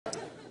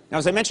Now,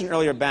 as I mentioned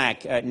earlier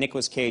back,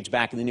 Nicolas Cage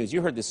back in the news.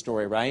 You heard this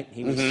story, right?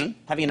 He was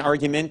having an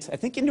argument, I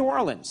think, in New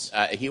Orleans.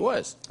 He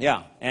was.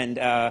 Yeah,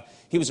 and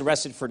he was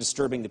arrested for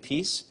disturbing the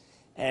peace.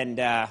 And,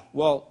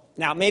 well,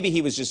 now, maybe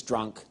he was just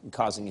drunk and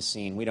causing a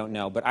scene. We don't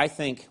know. But I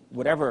think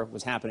whatever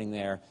was happening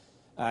there,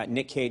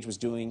 Nick Cage was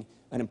doing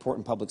an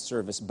important public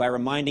service by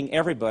reminding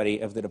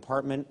everybody of the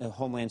Department of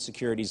Homeland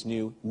Security's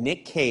new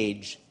Nick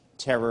Cage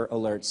Terror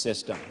Alert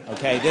System.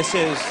 Okay, this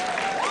is,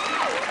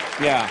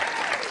 yeah.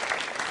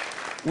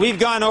 We've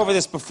gone over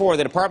this before.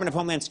 The Department of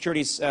Homeland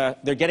Security's,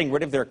 they're getting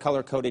rid of their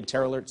color-coded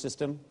terror alert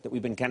system that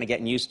we've been kind of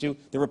getting used to.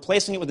 They're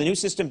replacing it with a new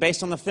system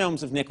based on the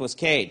films of Nicolas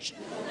Cage.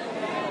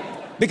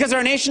 Because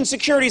our nation's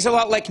security is a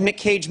lot like Nick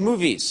Cage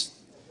movies.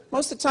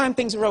 Most of the time,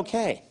 things are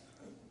okay.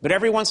 But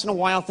every once in a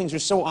while, things are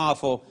so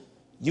awful,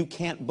 you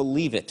can't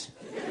believe it.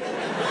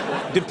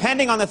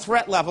 Depending on the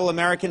threat level,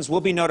 Americans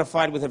will be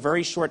notified with a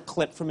very short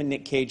clip from a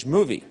Nick Cage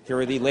movie. Here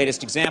are the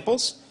latest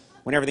examples.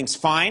 When everything's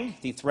fine,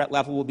 the threat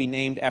level will be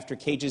named after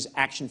Cage's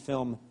action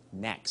film,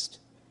 Next.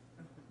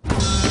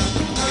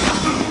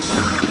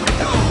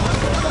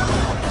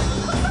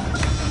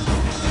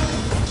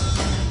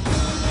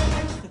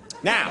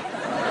 Now,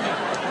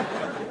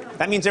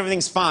 that means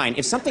everything's fine.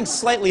 If something's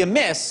slightly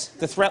amiss,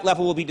 the threat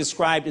level will be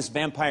described as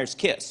Vampire's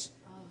Kiss.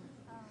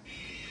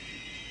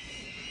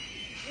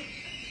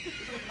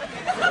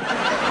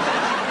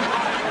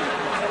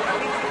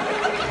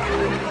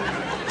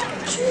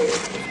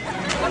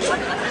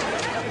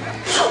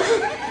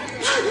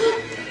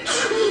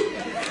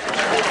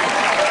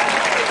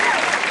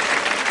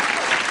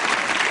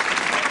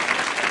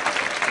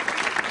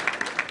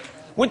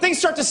 When things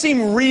start to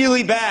seem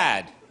really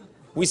bad,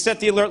 we set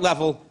the alert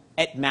level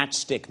at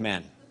Matchstick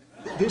Men.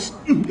 This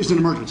is an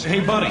emergency. Hey,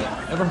 buddy,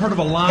 ever heard of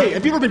a line? Hey,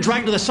 have you ever been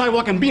dragged to the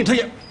sidewalk and until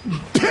you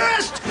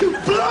pissed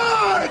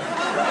blood?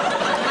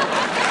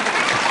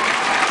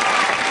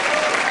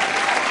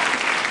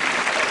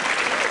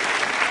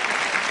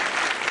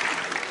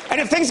 And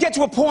if things get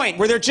to a point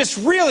where they're just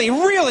really,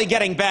 really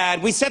getting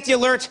bad, we set the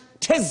alert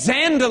to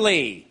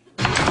Zandali.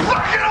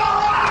 Lock it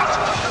all out!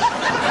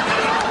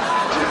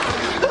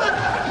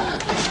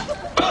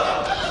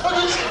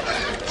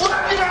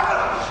 Lock it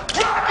out!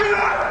 Lock it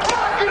out!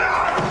 Lock it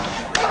out!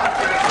 Lock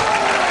it out!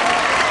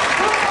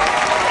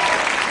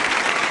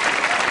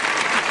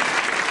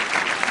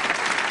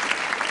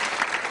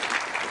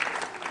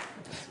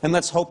 And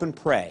let's hope and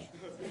pray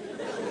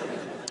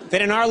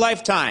that in our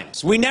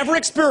lifetimes, we never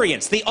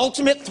experience the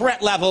ultimate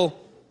threat level,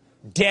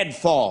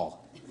 deadfall.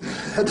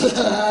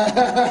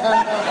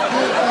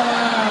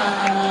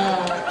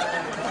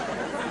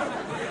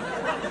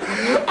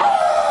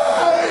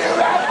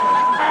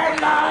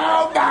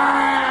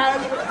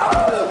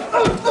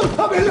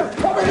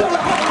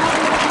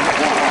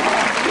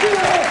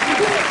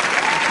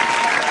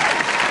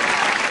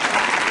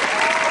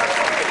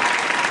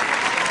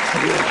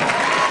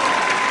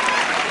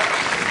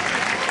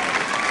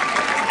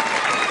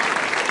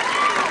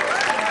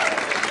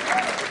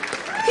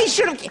 He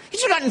should have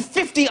gotten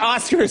 50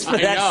 Oscars for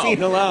that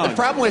scene alone. The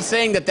problem with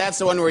saying that that's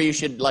the one where you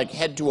should, like,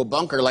 head to a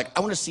bunker, like, I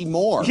want to see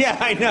more. Yeah,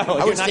 I know.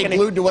 I would stay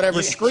glued to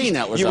whatever screen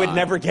that was on. You would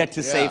never get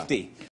to safety.